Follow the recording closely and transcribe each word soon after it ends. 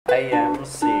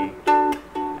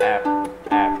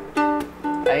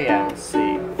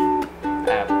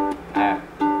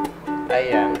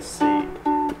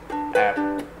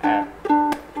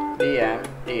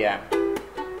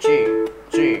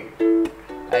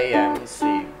M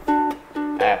C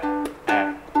F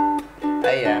F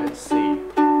A M C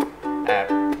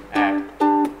F F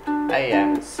A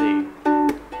M C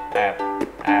F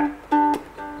F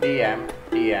D M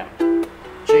D M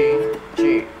G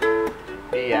G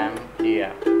D M D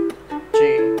M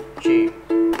G G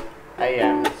A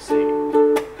M C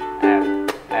F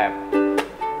F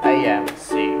A M C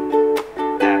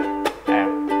F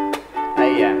F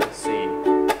A M C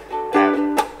F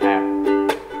F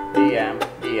D M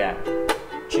D M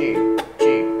G G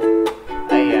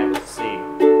A M C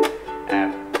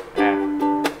F F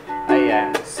A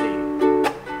M C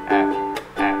F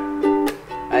F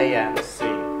A M C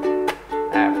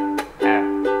F F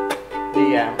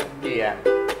D M D M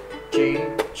G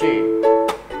G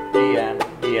D M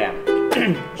D M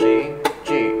G G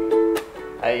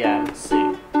A M C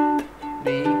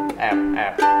D F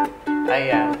F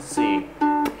A M C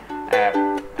F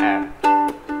F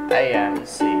A M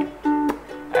C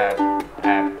F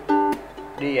F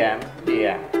D M D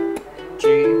M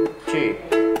G G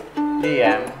D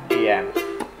M D M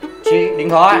G đỉnh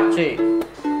khó G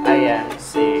A M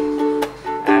C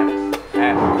F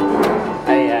F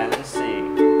A M C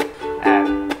F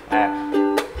F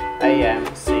A M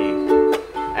C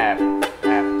F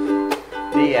F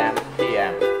D M D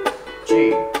M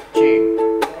G G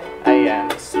A M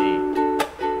C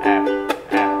F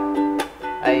F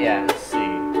A M C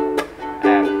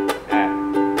F F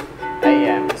A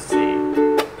M C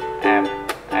F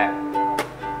F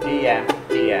D M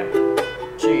D M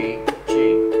G G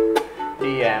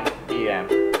D M D M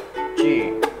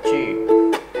G G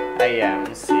A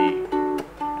M C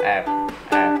F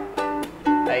F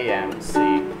A M C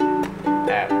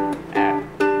F F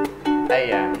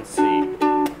A M C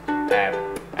F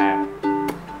F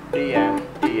D M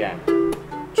D M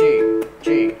G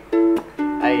G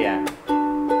A M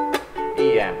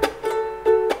E M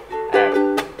F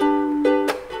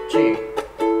G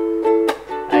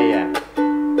A M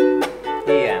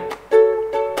E M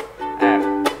F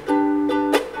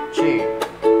G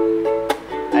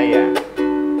A M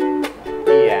E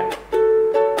M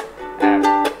F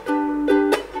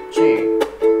G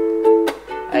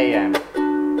A M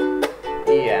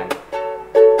E M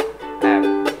F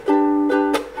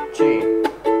G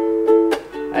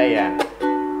A M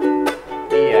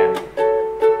E M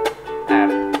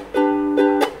F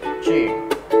G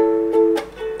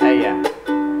A M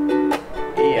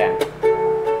E M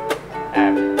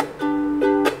F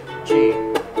G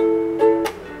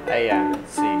A M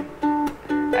C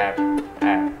F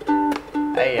F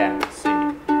A M C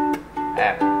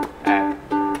F F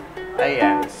A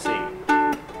M C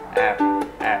F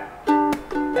F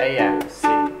A M C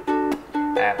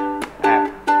F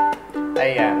F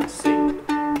A M C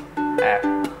F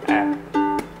F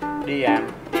D M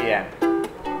D M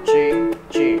G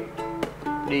G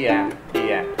D M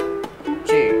D M